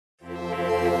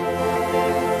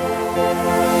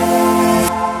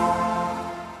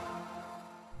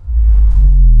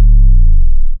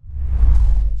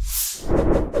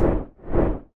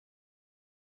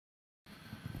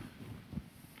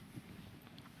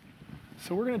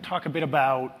So we're going to talk a bit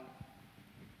about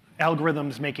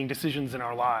algorithms making decisions in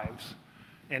our lives.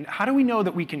 And how do we know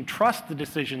that we can trust the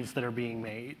decisions that are being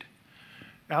made?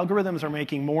 Algorithms are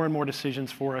making more and more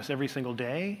decisions for us every single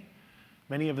day.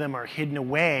 Many of them are hidden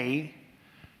away,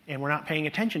 and we're not paying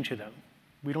attention to them.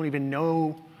 We don't even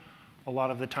know a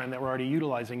lot of the time that we're already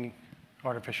utilizing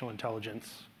artificial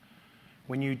intelligence.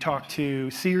 When you talk to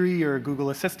Siri or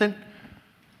Google Assistant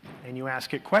and you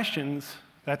ask it questions,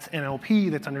 that's NLP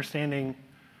that's understanding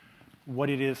what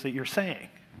it is that you're saying.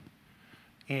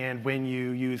 And when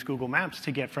you use Google Maps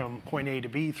to get from point A to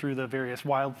B through the various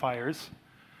wildfires,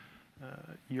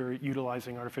 you're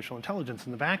utilizing artificial intelligence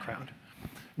in the background.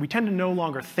 We tend to no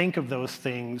longer think of those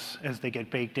things as they get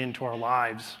baked into our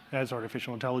lives as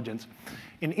artificial intelligence.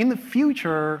 And in the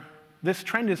future, this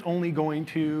trend is only going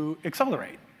to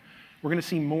accelerate. We're going to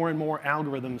see more and more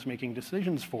algorithms making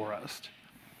decisions for us.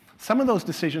 Some of those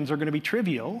decisions are going to be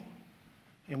trivial,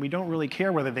 and we don't really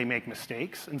care whether they make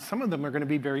mistakes, and some of them are going to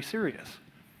be very serious.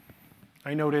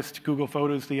 I noticed Google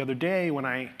Photos the other day when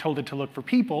I told it to look for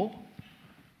people,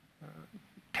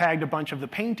 tagged a bunch of the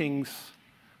paintings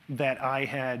that I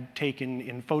had taken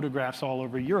in photographs all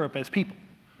over Europe as people.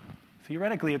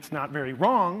 Theoretically, it's not very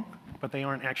wrong, but they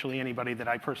aren't actually anybody that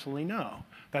I personally know.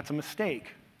 That's a mistake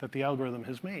that the algorithm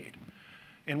has made.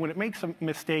 And when it makes a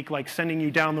mistake like sending you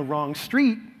down the wrong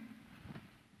street,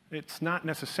 it's not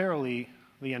necessarily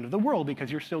the end of the world because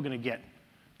you're still going to get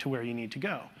to where you need to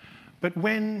go. But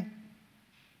when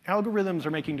algorithms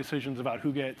are making decisions about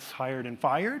who gets hired and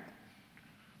fired,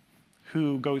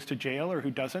 who goes to jail or who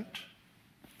doesn't,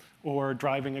 or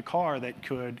driving a car that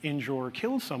could injure or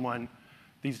kill someone,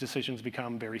 these decisions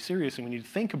become very serious, and we need to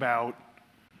think about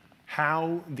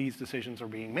how these decisions are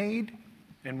being made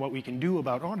and what we can do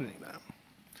about auditing them.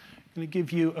 I'm going to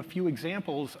give you a few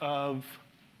examples of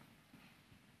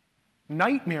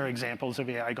nightmare examples of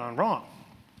AI gone wrong.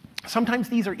 Sometimes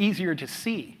these are easier to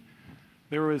see.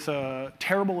 There was a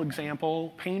terrible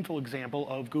example, painful example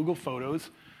of Google Photos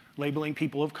labeling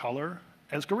people of color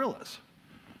as gorillas.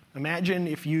 Imagine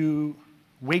if you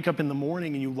wake up in the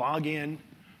morning and you log in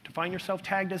to find yourself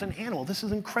tagged as an animal. This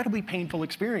is an incredibly painful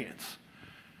experience.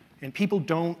 And people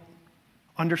don't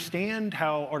understand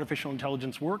how artificial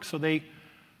intelligence works, so they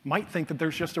might think that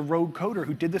there's just a rogue coder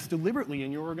who did this deliberately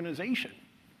in your organization.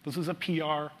 This is a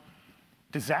PR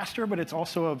disaster, but it's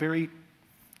also a very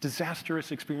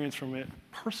disastrous experience from a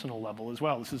personal level as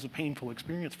well. This is a painful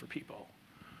experience for people.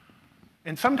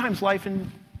 And sometimes life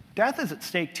and death is at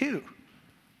stake too.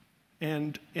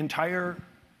 And entire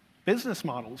business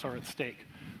models are at stake.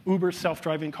 Uber's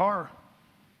self-driving car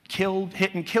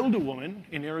hit and killed a woman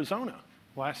in Arizona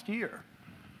last year.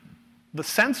 The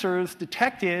sensors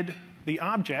detected the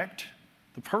object,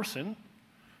 the person,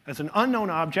 as an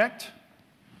unknown object,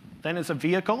 then as a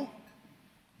vehicle,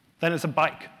 then as a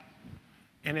bike.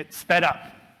 And it sped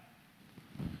up.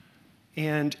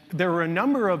 And there were a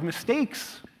number of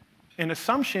mistakes and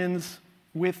assumptions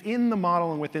within the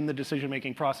model and within the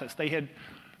decision-making process. The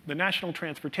National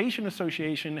Transportation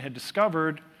Association had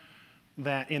discovered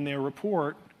that in their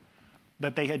report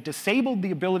that they had disabled the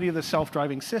ability of the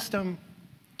self-driving system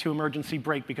to emergency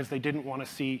brake because they didn't want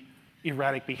to see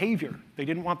erratic behavior. They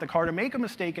didn't want the car to make a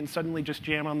mistake and suddenly just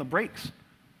jam on the brakes.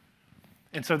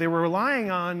 And so they were relying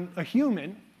on a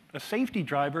human, a safety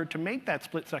driver, to make that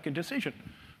split-second decision,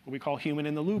 what we call human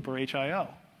in the loop, or HIL.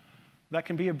 That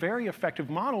can be a very effective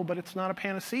model, but it's not a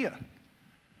panacea.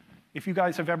 If you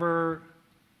guys have ever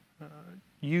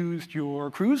used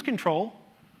your cruise control,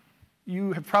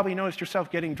 you have probably noticed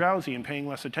yourself getting drowsy and paying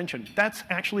less attention. That's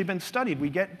actually been studied. We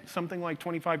get something like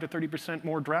 25 to 30%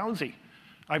 more drowsy.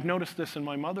 I've noticed this in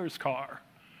my mother's car,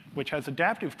 which has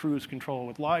adaptive cruise control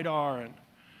with LiDAR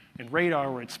and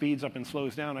radar where it speeds up and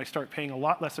slows down. I start paying a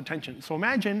lot less attention. So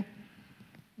imagine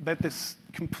that this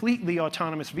completely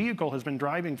autonomous vehicle has been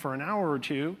driving for an hour or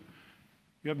two.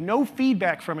 You have no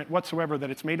feedback from it whatsoever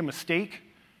that it's made a mistake,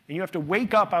 and you have to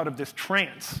wake up out of this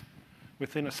trance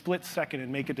within a split second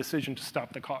and make a decision to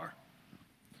stop the car.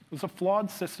 It was a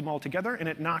flawed system altogether, and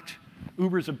it knocked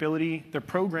Uber's ability, their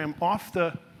program, off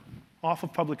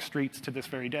of public streets to this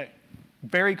very day.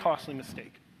 Very costly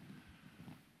mistake.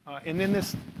 And in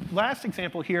this last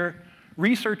example here,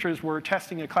 researchers were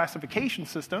testing a classification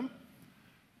system,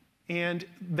 and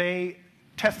they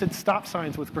tested stop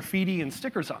signs with graffiti and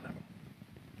stickers on them.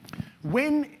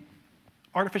 When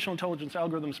artificial intelligence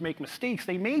algorithms make mistakes,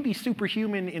 they may be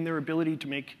superhuman in their ability to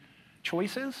make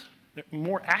choices. They're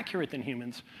more accurate than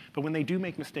humans, but when they do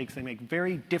make mistakes, they make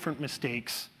very different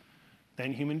mistakes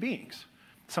than human beings.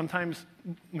 Sometimes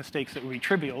mistakes that would be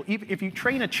trivial. If you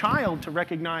train a child to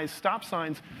recognize stop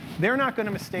signs, they're not going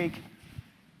to mistake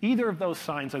Either of those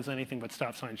signs has anything but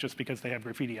stop signs just because they have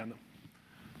graffiti on them.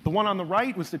 The one on the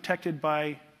right was detected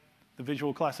by the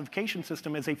visual classification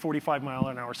system as a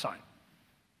 45-mile-an-hour sign,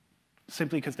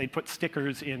 simply because they put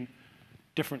stickers in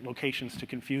different locations to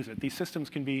confuse it. These systems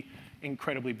can be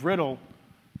incredibly brittle,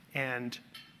 and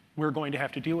we're going to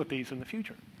have to deal with these in the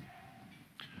future.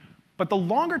 But the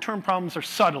longer-term problems are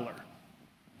subtler.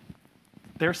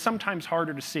 They're sometimes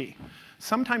harder to see.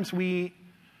 Sometimes we,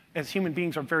 as human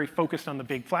beings, are very focused on the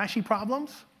big, flashy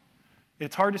problems.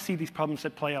 It's hard to see these problems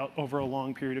that play out over a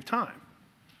long period of time.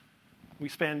 We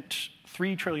spent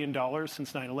 $3 trillion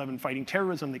since 9/11 fighting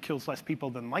terrorism that kills less people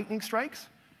than lightning strikes.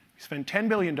 We spend $10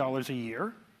 billion a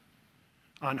year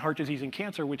on heart disease and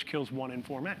cancer, which kills 1 in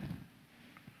 4 men.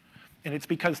 And it's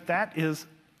because that is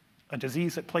a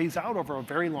disease that plays out over a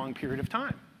very long period of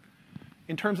time.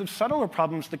 In terms of subtler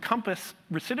problems, the COMPAS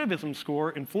recidivism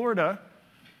score in Florida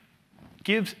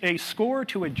gives a score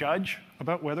to a judge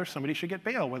about whether somebody should get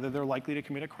bail, whether they're likely to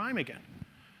commit a crime again.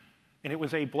 And it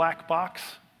was a black box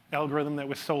algorithm that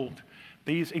was sold.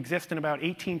 These exist in about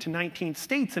 18 to 19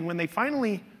 states, and when they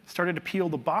finally started to peel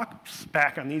the box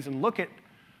back on these and look at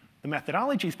the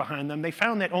methodologies behind them, they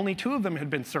found that only 2 of them had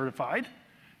been certified,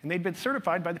 and they'd been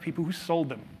certified by the people who sold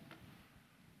them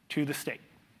to the state.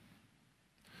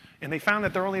 And they found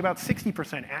that they're only about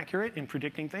 60% accurate in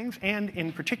predicting things, and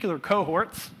in particular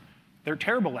cohorts, they're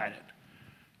terrible at it.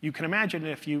 You can imagine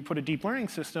if you put a deep learning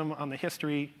system on the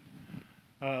history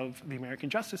of the American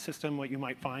justice system, what you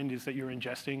might find is that you're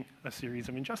ingesting a series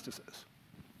of injustices.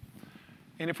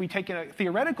 And if we take a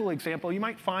theoretical example, you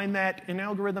might find that an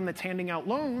algorithm that's handing out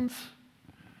loans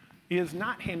is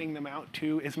not handing them out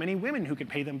to as many women who could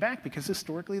pay them back, because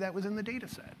historically that was in the data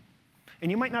set. And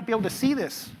you might not be able to see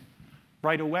this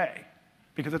right away,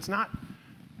 because it's not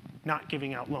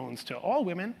giving out loans to all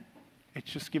women.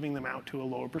 It's just giving them out to a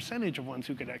lower percentage of ones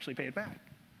who could actually pay it back.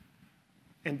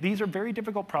 And these are very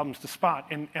difficult problems to spot.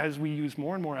 And as we use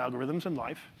more and more algorithms in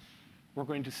life, we're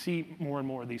going to see more and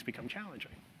more of these become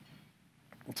challenging.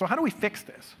 So how do we fix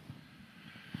this?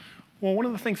 Well, one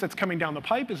of the things that's coming down the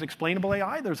pipe is explainable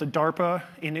AI. There's a DARPA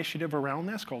initiative around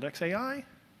this called XAI,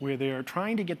 where they're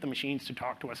trying to get the machines to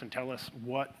talk to us and tell us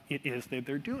what it is that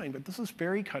they're doing. But this is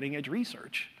very cutting-edge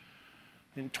research.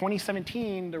 In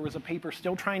 2017, there was a paper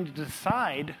still trying to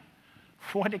decide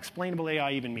what explainable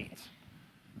AI even means.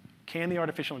 Can the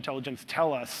artificial intelligence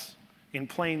tell us in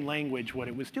plain language what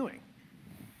it was doing?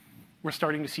 We're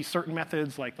starting to see certain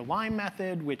methods like the LIME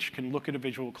method, which can look at a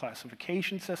visual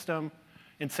classification system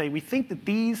and say, we think that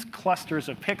these clusters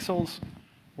of pixels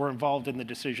were involved in the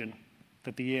decision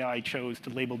that the AI chose to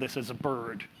label this as a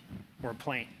bird or a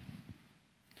plane.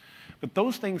 But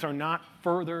those things are not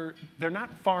they're not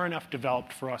far enough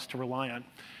developed for us to rely on.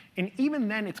 And even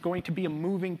then, it's going to be a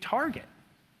moving target.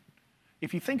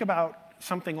 If you think about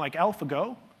something like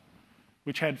AlphaGo,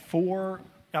 which had 4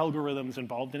 algorithms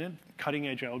involved in it,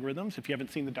 cutting-edge algorithms. If you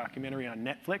haven't seen the documentary on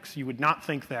Netflix, you would not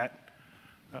think that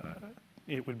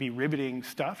it would be riveting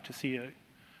stuff to see a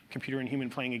computer and human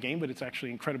playing a game, but it's actually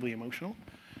incredibly emotional.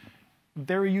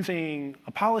 They're using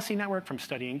a policy network from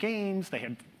studying games. They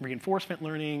had reinforcement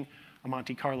learning, a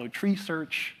Monte Carlo tree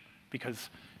search,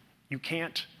 because you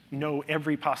can't know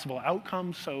every possible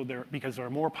outcome, because there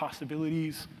are more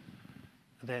possibilities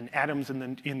than atoms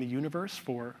in the universe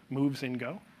for moves in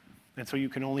Go. And so you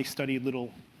can only study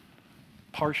little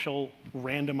partial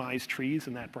randomized trees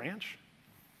in that branch.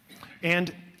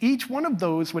 And each one of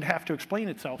those would have to explain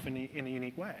itself in a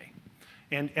unique way.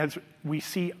 And as we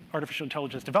see artificial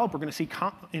intelligence develop, we're going to see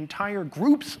entire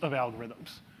groups of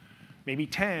algorithms, maybe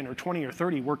 10 or 20 or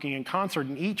 30 working in concert,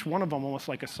 and each one of them almost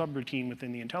like a subroutine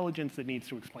within the intelligence that needs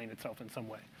to explain itself in some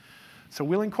way. So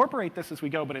we'll incorporate this as we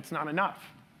go, but it's not enough.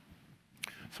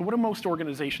 So what do most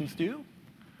organizations do?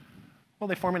 Well,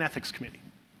 they form an ethics committee.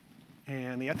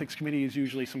 And the ethics committee is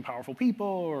usually some powerful people,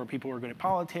 or people who are good at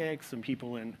politics, and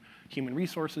people in human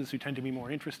resources who tend to be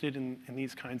more interested in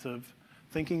these kinds of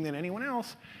thinking than anyone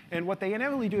else. And what they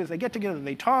inevitably do is they get together,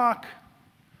 they talk,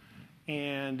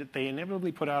 and they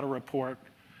inevitably put out a report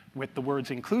with the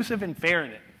words inclusive and fair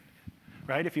in it.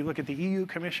 Right? If you look at the EU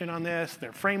Commission on this,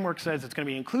 their framework says it's going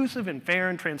to be inclusive and fair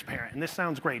and transparent. And this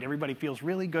sounds great. Everybody feels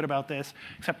really good about this,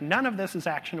 except none of this is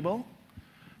actionable.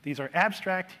 These are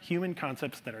abstract human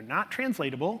concepts that are not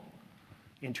translatable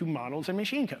into models and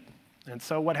machine code. And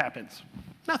so what happens?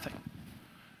 Nothing.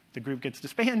 The group gets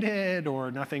disbanded,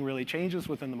 or nothing really changes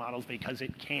within the models because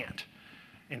it can't.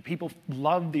 And people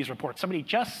love these reports. Somebody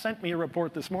just sent me a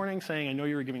report this morning saying, I know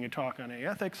you were giving a talk on AI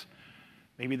ethics.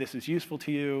 Maybe this is useful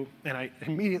to you. And I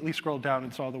immediately scrolled down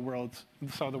and saw the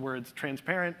words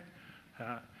transparent,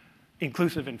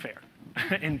 inclusive, and fair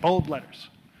in bold letters.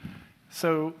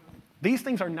 So these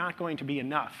things are not going to be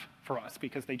enough for us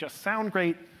because they just sound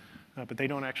great, but they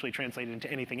don't actually translate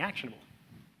into anything actionable.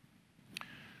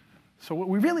 So what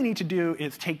we really need to do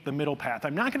is take the middle path.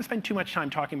 I'm not going to spend too much time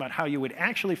talking about how you would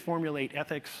actually formulate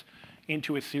ethics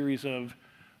into a series of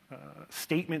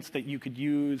statements that you could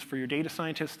use for your data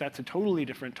scientists. That's a totally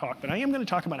different talk. But I am going to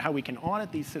talk about how we can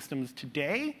audit these systems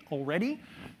today already,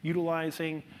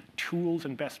 utilizing tools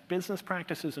and best business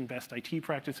practices and best IT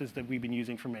practices that we've been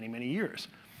using for many, many years.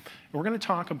 And we're going to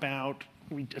talk about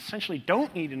we essentially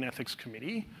don't need an ethics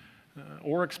committee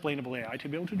or explainable AI to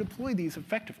be able to deploy these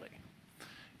effectively.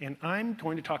 And I'm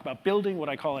going to talk about building what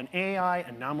I call an AI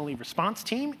anomaly response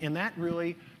team. And that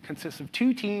really consists of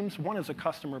two teams. One is a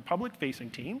customer public-facing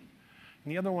team.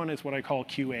 And the other one is what I call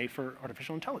QA for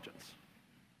artificial intelligence.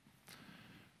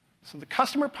 So the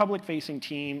customer public-facing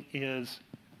team is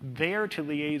there to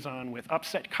liaison with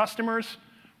upset customers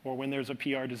or when there's a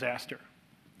PR disaster.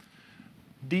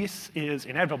 This is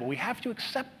inevitable. We have to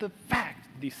accept the fact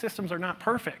these systems are not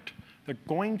perfect. They're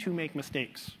going to make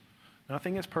mistakes.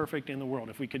 Nothing is perfect in the world.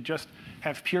 If we could just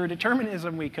have pure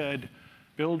determinism, we could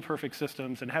build perfect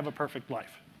systems and have a perfect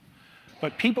life.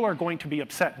 But people are going to be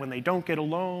upset when they don't get a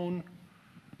loan,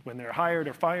 when they're hired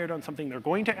or fired on something. They're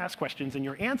going to ask questions, and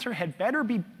your answer had better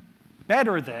be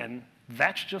better than,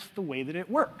 that's just the way that it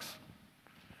works.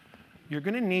 You're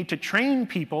going to need to train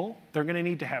people. They're going to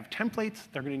need to have templates.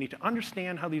 They're going to need to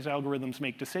understand how these algorithms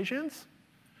make decisions.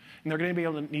 And they're going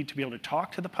to need to be able to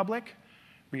talk to the public,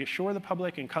 reassure the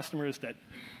public and customers that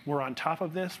we're on top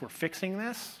of this, we're fixing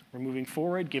this, we're moving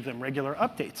forward, give them regular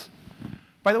updates.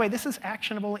 By the way, this is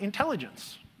actionable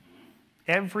intelligence.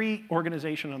 Every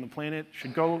organization on the planet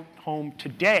should go home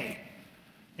today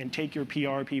and take your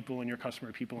PR people and your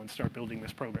customer people and start building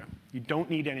this program. You don't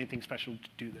need anything special to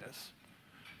do this.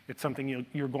 It's something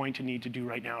you're going to need to do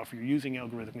right now if you're using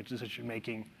algorithmic decision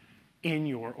making in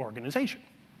your organization.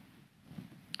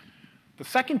 The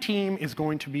second team is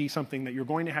going to be something that you're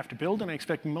going to have to build, and I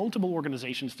expect multiple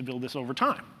organizations to build this over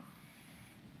time.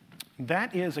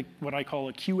 That is what I call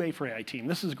a QA for AI team.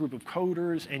 This is a group of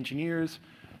coders, engineers,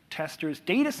 testers,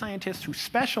 data scientists who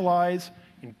specialize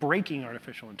in breaking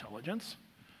artificial intelligence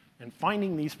and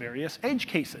finding these various edge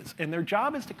cases. And their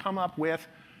job is to come up with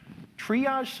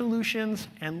triage solutions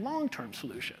and long-term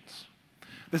solutions.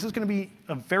 This is going to be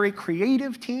a very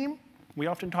creative team. We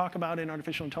often talk about in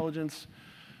artificial intelligence,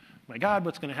 my God,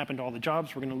 what's going to happen to all the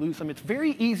jobs? We're going to lose them. It's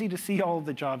very easy to see all of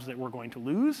the jobs that we're going to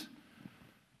lose,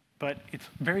 but it's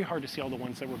very hard to see all the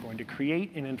ones that we're going to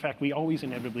create. And in fact, we always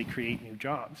inevitably create new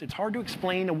jobs. It's hard to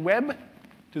explain a web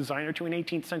designer to an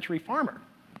 18th century farmer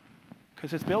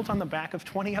because it's built on the back of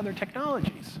 20 other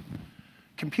technologies.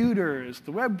 Computers,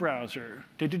 the web browser,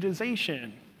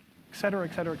 digitization, et cetera,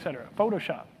 et cetera, et cetera.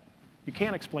 Photoshop. You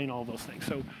can't explain all those things.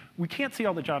 So we can't see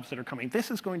all the jobs that are coming. This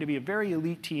is going to be a very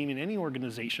elite team in any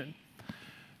organization.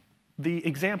 The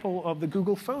example of the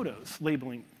Google Photos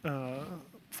labeling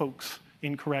folks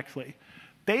incorrectly.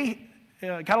 They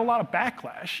got a lot of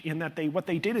backlash in that what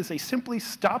they did is they simply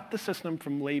stopped the system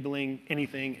from labeling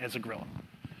anything as a gorilla.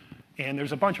 And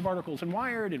there's a bunch of articles in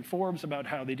Wired and Forbes about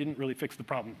how they didn't really fix the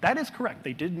problem. That is correct.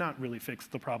 They did not really fix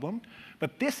the problem.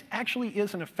 But this actually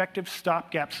is an effective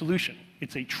stopgap solution.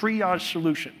 It's a triage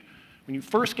solution. When you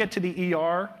first get to the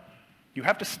ER, you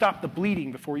have to stop the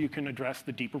bleeding before you can address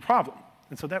the deeper problem.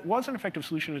 And so that was an effective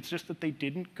solution. It's just that they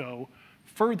didn't go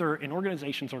further, and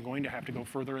organizations are going to have to go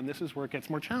further, and this is where it gets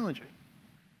more challenging.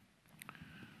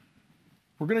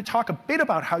 We're going to talk a bit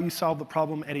about how you solve the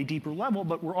problem at a deeper level,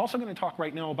 but we're also going to talk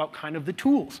right now about kind of the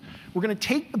tools. We're going to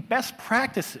take the best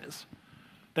practices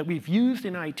that we've used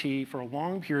in IT for a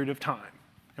long period of time,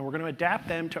 and we're going to adapt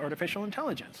them to artificial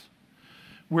intelligence.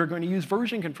 We're going to use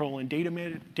version control and data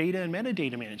and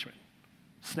metadata management,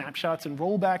 snapshots and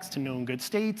rollbacks to known good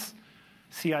states,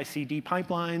 CI/CD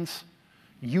pipelines,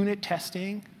 unit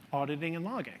testing, auditing, and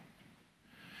logging.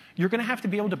 You're going to have to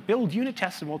be able to build unit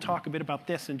tests, and we'll talk a bit about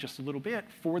this in just a little bit,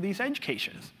 for these edge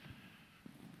cases.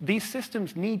 These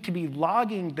systems need to be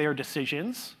logging their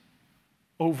decisions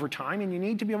over time, and you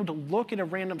need to be able to look at a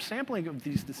random sampling of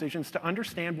these decisions to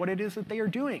understand what it is that they are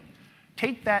doing.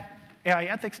 Take that AI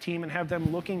ethics team and have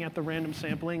them looking at the random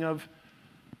sampling of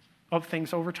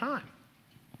things over time.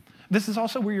 This is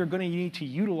also where you're going to need to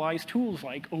utilize tools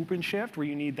like OpenShift, where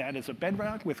you need that as a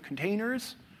bedrock with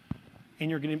containers. And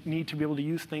you're going to need to be able to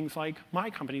use things like my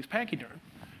company's Pachyderm,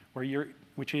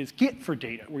 which is Git for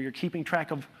data, where you're keeping track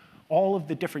of all of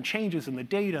the different changes in the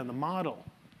data and the model,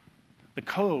 the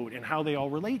code, and how they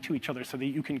all relate to each other so that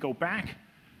you can go back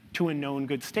to a known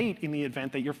good state in the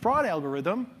event that your fraud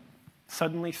algorithm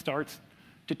suddenly starts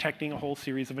detecting a whole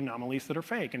series of anomalies that are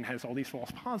fake and has all these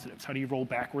false positives? How do you roll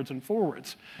backwards and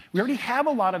forwards? We already have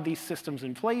a lot of these systems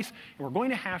in place, and we're going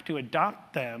to have to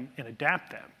adopt them and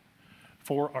adapt them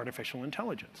for artificial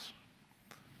intelligence.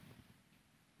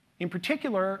 In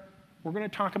particular, we're going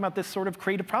to talk about this sort of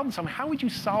creative problem solving. How would you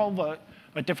solve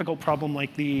a difficult problem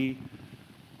like the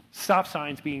stop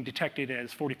signs being detected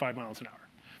as 45 miles an hour?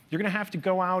 You're going to have to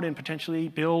go out and potentially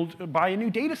buy a new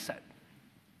data set.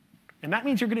 And that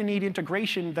means you're going to need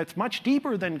integration that's much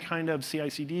deeper than kind of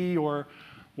CI/CD or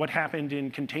what happened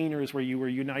in containers where you were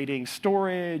uniting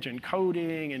storage and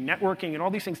coding and networking and all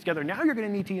these things together. Now you're going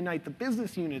to need to unite the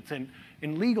business units and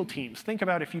legal teams. Think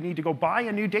about if you need to go buy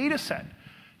a new data set.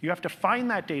 You have to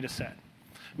find that data set.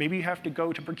 Maybe you have to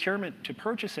go to procurement to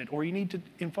purchase it, or you need to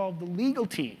involve the legal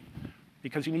team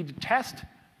because you need to test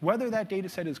whether that data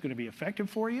set is going to be effective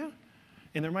for you.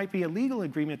 And there might be a legal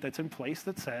agreement that's in place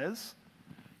that says,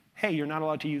 hey, you're not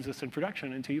allowed to use this in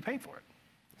production until you pay for it.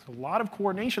 There's a lot of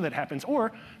coordination that happens.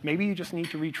 Or maybe you just need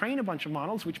to retrain a bunch of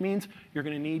models, which means you're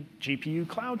going to need GPU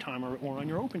cloud time or on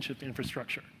your OpenShift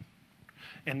infrastructure.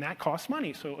 And that costs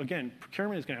money. So again,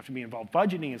 procurement is going to have to be involved.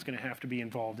 Budgeting is going to have to be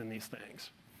involved in these things.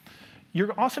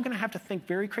 You're also going to have to think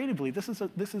very creatively. This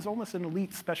is almost an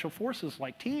elite special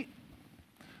forces-like team.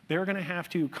 They're going to have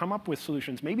to come up with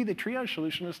solutions. Maybe the triage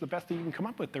solution is the best that you can come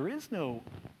up with. There is no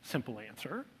simple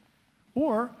answer.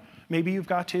 Or maybe you've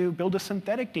got to build a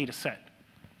synthetic data set.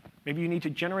 Maybe you need to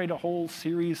generate a whole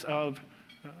series of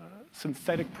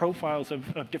synthetic profiles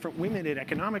of different women in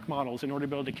economic models in order to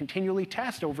be able to continually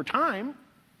test over time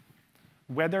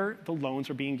whether the loans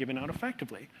are being given out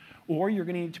effectively. Or you're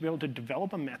going to need to be able to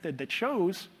develop a method that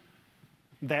shows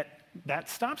that that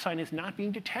stop sign is not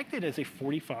being detected as a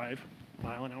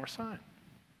 45-mile-an-hour sign.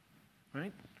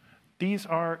 Right? These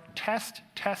are test,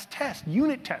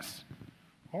 unit tests.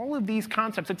 All of these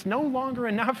concepts, it's no longer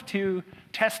enough to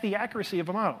test the accuracy of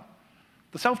a model.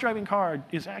 The self-driving car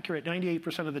is accurate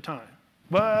 98% of the time,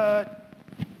 but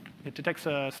it detects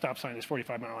a stop sign as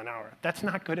 45 miles an hour. That's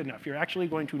not good enough. You're actually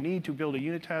going to need to build a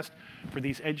unit test for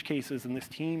these edge cases, and this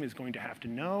team is going to have to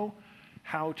know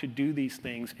how to do these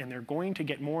things, and they're going to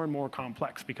get more and more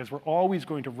complex because we're always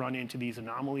going to run into these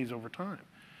anomalies over time.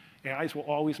 AIs will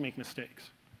always make mistakes.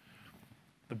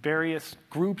 The various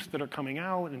groups that are coming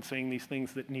out and saying these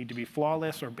things that need to be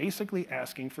flawless are basically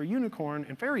asking for unicorn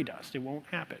and fairy dust. It won't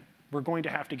happen. We're going to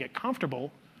have to get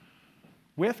comfortable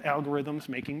with algorithms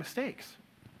making mistakes.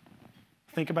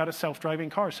 Think about a self-driving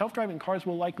car. Self-driving cars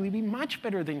will likely be much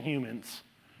better than humans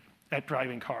at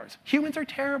driving cars. Humans are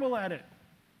terrible at it,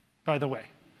 by the way.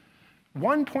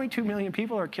 1.2 million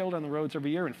people are killed on the roads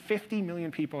every year, and 50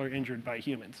 million people are injured by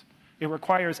humans. It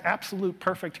requires absolute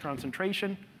perfect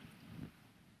concentration.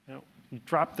 You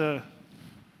drop the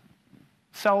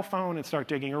cell phone and start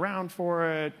digging around for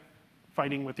it,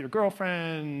 fighting with your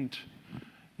girlfriend,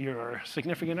 your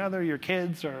significant other, your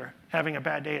kids are having a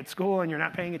bad day at school and you're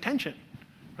not paying attention.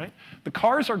 Right? The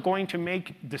cars are going to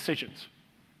make decisions.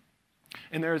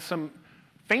 And there's a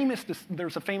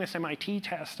famous MIT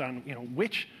test on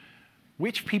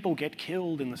which people get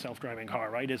killed in the self-driving car,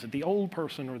 right? Is it the old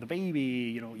person or the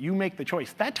baby? You make the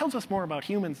choice. That tells us more about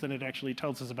humans than it actually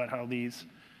tells us about how these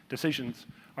decisions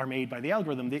are made by the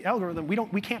algorithm. The algorithm,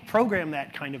 we can't program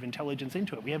that kind of intelligence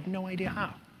into it. We have no idea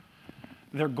how.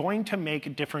 They're going to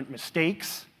make different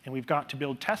mistakes, and we've got to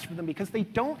build tests for them because they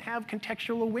don't have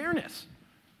contextual awareness.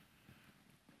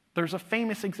 There's a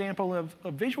famous example of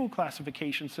a visual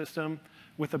classification system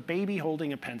with a baby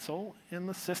holding a pencil, and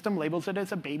the system labels it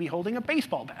as a baby holding a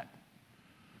baseball bat.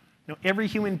 Every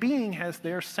human being has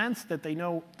their sense that they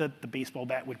know that the baseball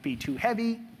bat would be too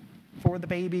heavy for the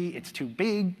baby, it's too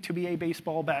big to be a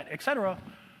baseball bat, et cetera.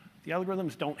 The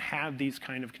algorithms don't have these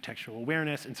kind of contextual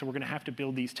awareness, and so we're going to have to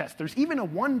build these tests. There's even a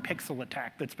one-pixel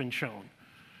attack that's been shown,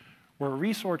 where a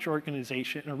research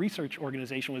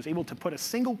organization was able to put a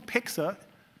single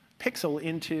pixel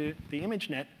into the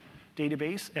ImageNet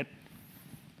database at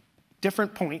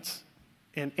different points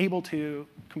and able to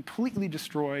completely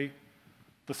destroy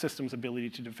the system's ability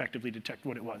to effectively detect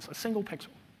what it was, a single pixel.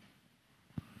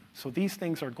 So these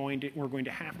things we're going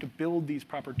to have to build these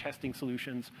proper testing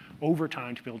solutions over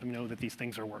time to be able to know that these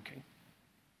things are working.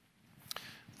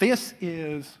 This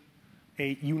is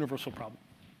a universal problem.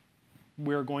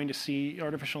 We're going to see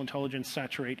artificial intelligence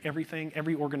saturate everything.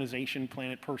 Every organization,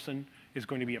 planet, person is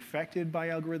going to be affected by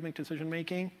algorithmic decision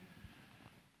making.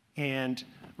 And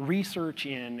research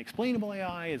in explainable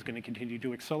AI is going to continue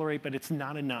to accelerate, but it's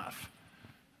not enough.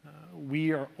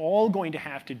 We are all going to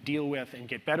have to deal with and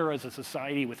get better as a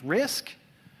society with risk,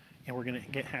 and we're going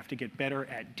to have to get better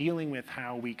at dealing with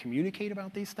how we communicate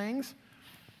about these things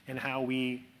and how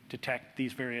we detect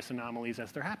these various anomalies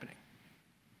as they're happening.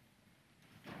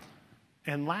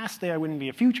 And lastly, I wouldn't be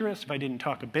a futurist if I didn't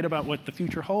talk a bit about what the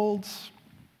future holds.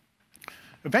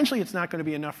 Eventually, it's not going to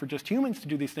be enough for just humans to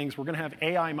do these things. We're going to have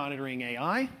AI monitoring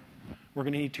AI. We're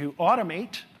going to need to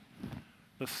automate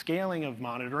the scaling of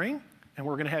monitoring. And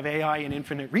we're going to have AI in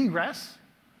infinite regress.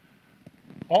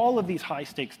 All of these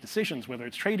high-stakes decisions, whether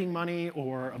it's trading money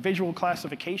or a visual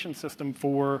classification system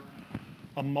for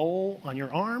a mole on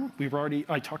your arm.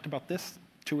 I talked about this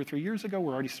 2 or 3 years ago.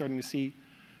 We're already starting to see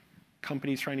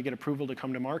companies trying to get approval to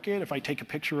come to market. If I take a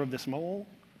picture of this mole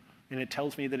and it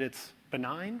tells me that it's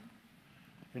benign,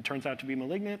 and it turns out to be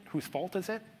malignant, whose fault is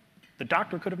it? The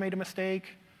doctor could have made a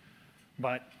mistake,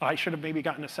 but I should have maybe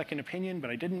gotten a second opinion, but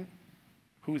I didn't.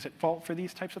 Who's at fault for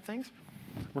these types of things?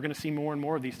 We're going to see more and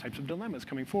more of these types of dilemmas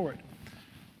coming forward.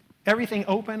 Everything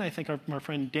open, I think my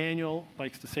friend Daniel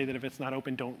likes to say that if it's not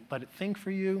open, don't let it think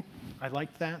for you. I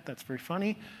like that. That's very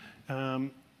funny.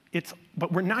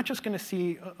 But we're not just going to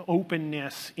see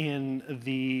openness in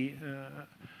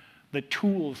the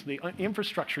tools, the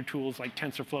infrastructure tools like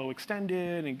TensorFlow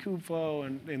Extended and Kubeflow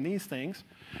and these things.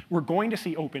 We're going to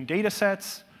see open data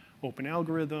sets, open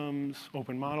algorithms,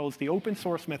 open models. The open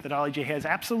source methodology has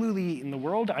absolutely eaten the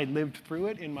world. I lived through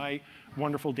it in my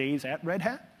wonderful days at Red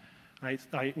Hat.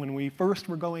 When we first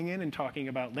were going in and talking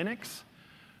about Linux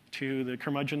to the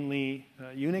curmudgeonly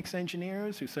Unix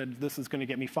engineers who said, this is going to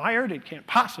get me fired. It can't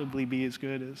possibly be as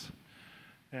good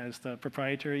as the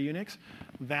proprietary Unix.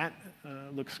 That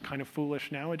looks kind of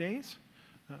foolish nowadays.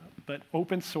 But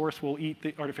open source will eat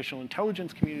the artificial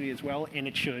intelligence community as well, and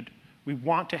it should. We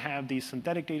want to have these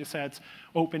synthetic data sets,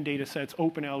 open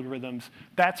algorithms.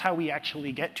 That's how we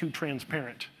actually get to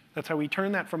transparent. That's how we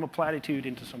turn that from a platitude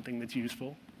into something that's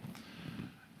useful.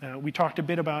 We talked a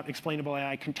bit about explainable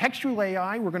AI. Contextual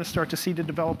AI, we're going to start to see to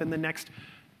develop in the next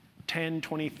 10,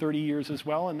 20, 30 years as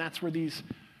well. And that's where these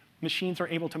machines are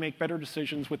able to make better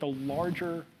decisions with a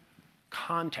larger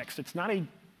context. It's not a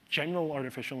general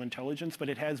artificial intelligence, but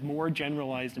it has more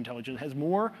generalized intelligence. It has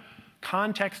more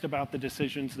context about the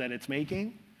decisions that it's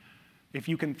making. If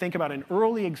you can think about an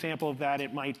early example of that,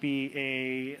 it might be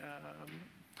a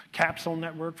capsule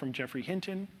network from Geoffrey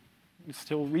Hinton. It's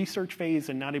still research phase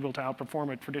and not able to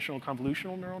outperform a traditional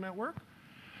convolutional neural network.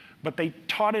 But they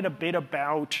taught it a bit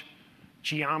about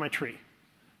geometry.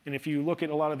 And if you look at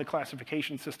a lot of the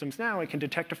classification systems now, it can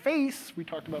detect a face. We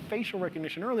talked about facial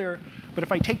recognition earlier. But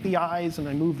if I take the eyes and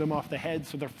I move them off the head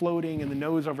so they're floating and the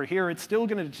nose over here, it's still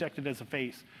going to detect it as a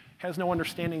face. It has no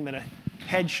understanding that a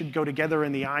head should go together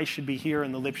and the eyes should be here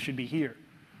and the lips should be here.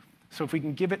 So if we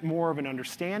can give it more of an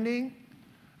understanding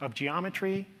of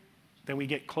geometry, then we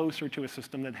get closer to a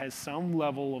system that has some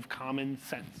level of common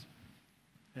sense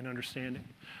and understanding.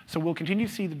 So we'll continue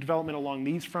to see the development along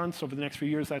these fronts over the next few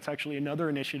years. That's actually another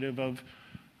initiative of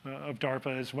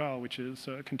DARPA as well, which is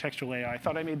contextual AI. I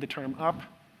thought I made the term up.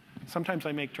 Sometimes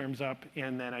I make terms up,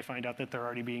 and then I find out that they're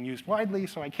already being used widely,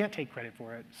 so I can't take credit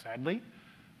for it, sadly.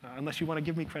 Unless you want to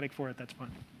give me credit for it, that's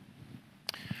fine.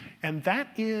 And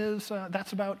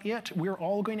that's about it. We're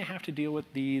all going to have to deal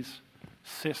with these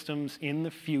systems in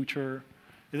the future.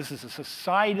 This is a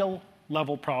societal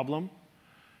level problem,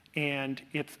 and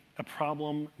it's a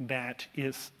problem that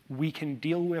we can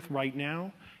deal with right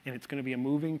now, and it's going to be a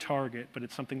moving target, but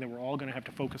it's something that we're all going to have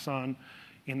to focus on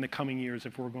in the coming years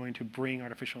if we're going to bring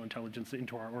artificial intelligence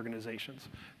into our organizations.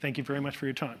 Thank you very much for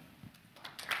your time.